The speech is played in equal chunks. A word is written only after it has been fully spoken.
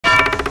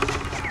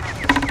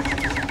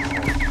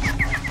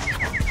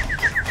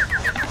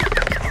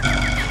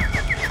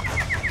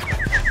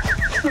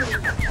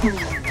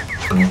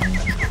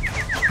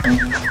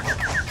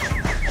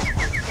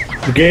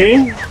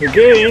Again,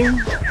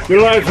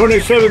 July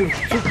 27th,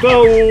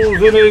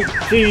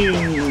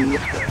 2018.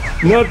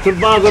 Not to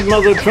bother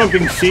Mother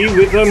Trumping C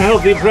with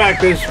unhealthy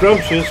practice,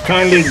 Scrumptious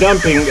kindly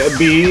dumping a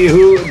bee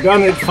who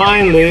done it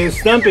finally,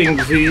 stumping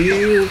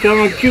C, come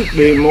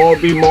acutely,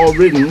 be more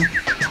ridden,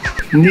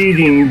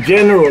 needing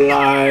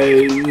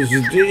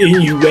generalized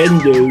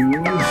innuendos,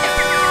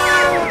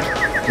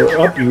 or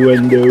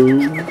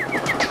upnuendos.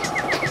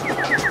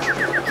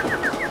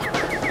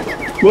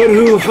 What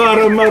who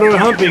fought a mutter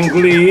humping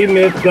glee,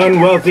 myth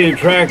done wealthy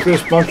attract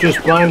this bumptious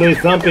blindly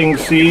thumping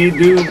sea,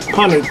 do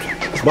pun it,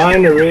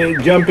 binary,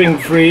 jumping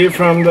free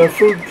from the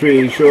fruit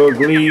tree, sure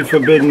glee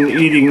forbidden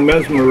eating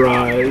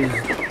mesmerized,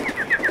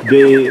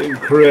 de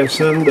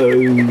crescendo.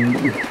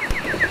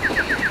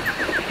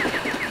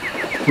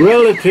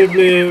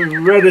 Relatively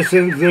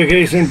reticent, the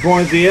case in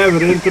point, the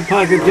evidence, the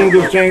pocket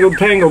jingles, jangled,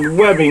 tangled,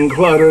 webbing,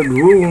 cluttered,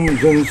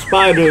 rooms and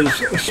spiders,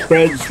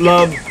 spreads,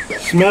 love,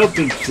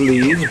 smelted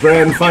sleeves,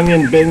 brand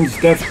funyun bins,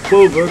 deft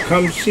clover,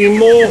 come see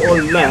more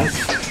or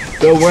less,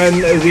 though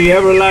when the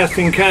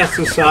everlasting cast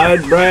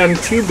aside, brand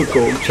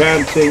cubicle,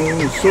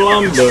 chancing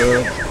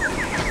slumber.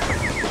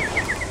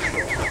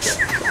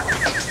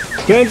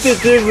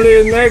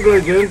 Tentatively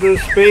negligent, the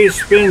space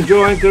spin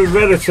joint, the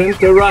reticent,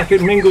 the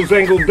rocket mingles,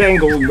 angled,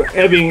 dangled,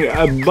 ebbing,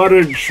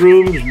 buttered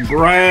shrooms,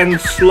 bran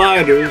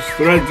sliders,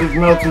 threads of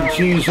melted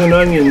cheese and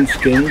onion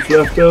skins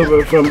left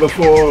over from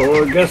before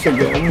or guess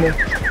again,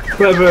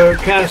 clever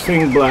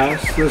casting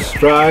blast, the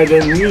stride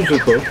and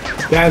musical,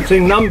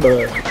 dancing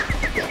number.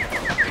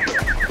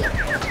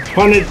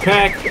 Punnet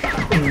pack,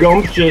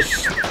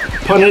 gumptious,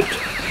 punnet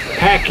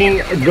packing,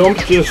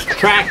 gumptious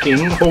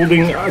tracking,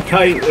 holding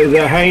tight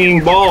the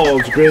hanging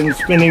balls, grin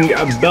spinning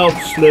a belt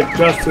slip,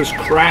 justice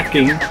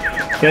cracking,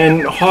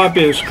 then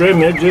harpy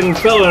scrimmage and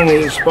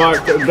felony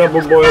sparked a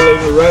double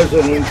boiling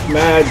resonance,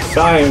 mad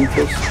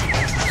scientist,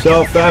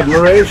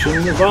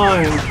 self-admiration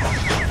divine.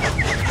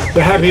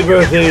 The happy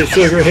birthday,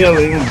 sugar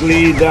healing,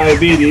 glee,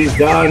 diabetes,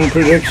 dawn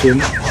prediction,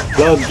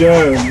 love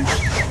germs,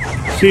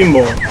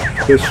 Seymour,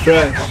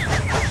 distress.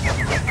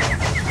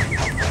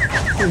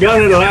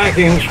 Gun it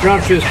lacking,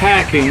 scrumptious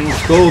hacking,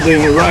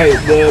 scolding right,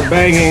 the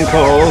banging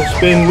call,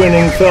 spin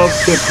winning, felt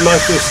tip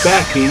luscious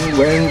stacking,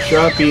 when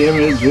sharpie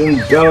image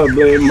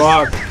indelibly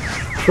marked,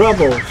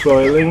 trouble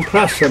soiling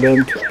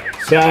precedent,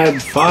 sad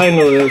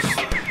finalist,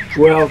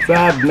 wealth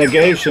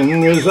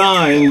abnegation,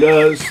 resigned,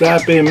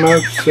 sappy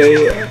merc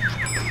say,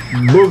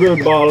 booger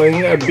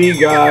balling, a big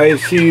guy,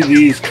 see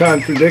these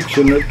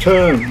contradiction of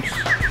terms.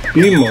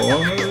 Be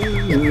more,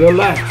 the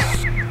less.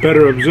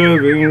 Better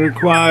observing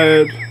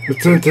required.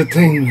 It's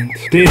entertainment.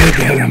 Data,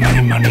 data,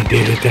 money, money,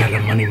 data, data,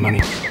 money,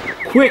 money.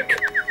 Quick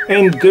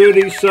and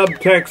dirty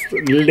subtext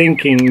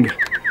linking.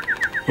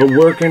 A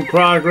work in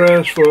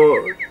progress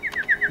for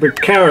the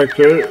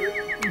character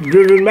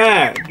driven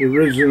mad,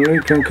 originally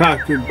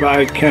concocted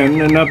by Ken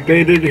and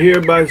updated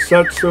here by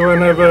such so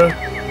whenever.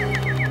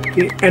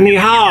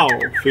 Anyhow,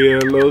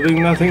 fear,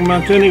 loathing, nothing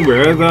much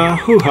anywhere, the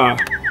hoo-ha.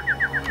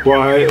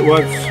 Why,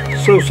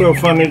 what's so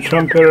funny,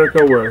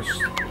 Trumperica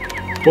worse?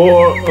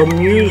 For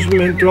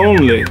amusement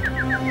only,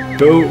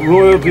 though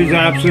royalties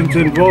absent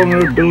and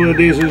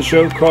vulnerabilities and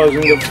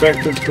show-causing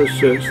effective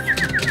persist.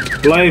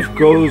 Life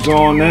goes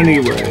on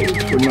anyway,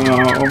 for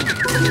now.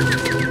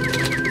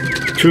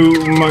 Too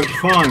much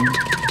fun.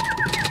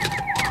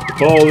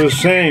 All the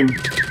same.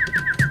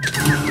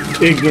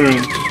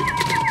 Ignorant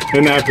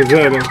and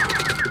apathetic.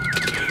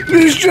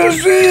 This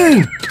just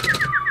in!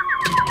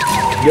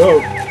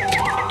 Yo,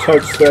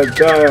 touch that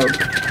dial.